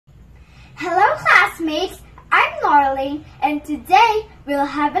Hello classmates, I'm Rollon and today we'll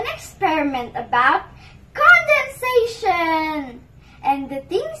have an experiment about condensation. And the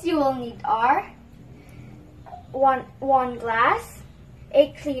things you will need are one glass,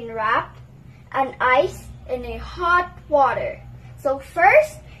 a clean wrap, an ice, and a hot water. So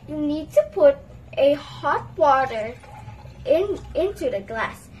first, you need to put a hot water into the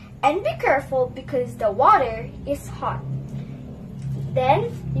glass. And be careful because the water is hot.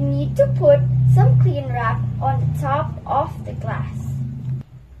 Then, you need to put some clean wrap on the top of the glass.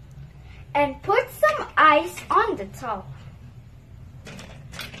 And put some ice on the top.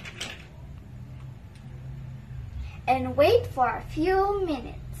 And wait for a few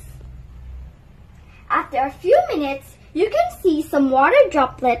minutes. After a few minutes, you can see some water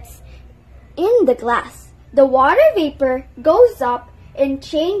droplets in the glass. The water vapor goes up and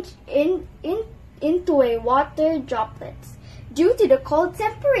changes into a water droplets. Due to the cold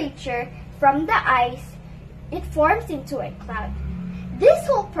temperature from the ice, it forms into a cloud. This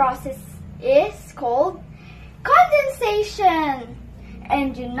whole process is called condensation.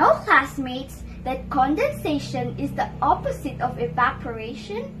 And you know, classmates, that condensation is the opposite of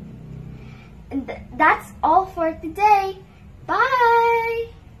evaporation. And that's all for today. Bye!